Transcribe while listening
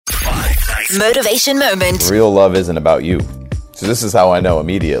Motivation moment. Real love isn't about you. So this is how I know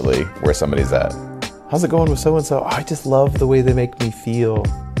immediately where somebody's at. How's it going with so-and-so? I just love the way they make me feel.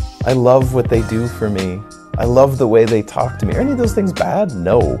 I love what they do for me. I love the way they talk to me. Are any of those things bad?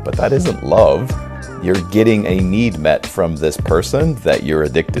 No, but that isn't love. You're getting a need met from this person that you're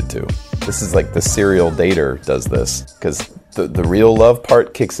addicted to. This is like the serial dater does this, because the real love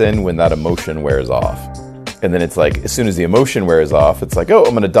part kicks in when that emotion wears off. And then it's like, as soon as the emotion wears off, it's like, oh,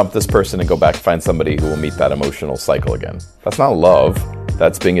 I'm going to dump this person and go back and find somebody who will meet that emotional cycle again. That's not love.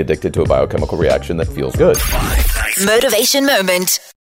 That's being addicted to a biochemical reaction that feels good. Motivation moment.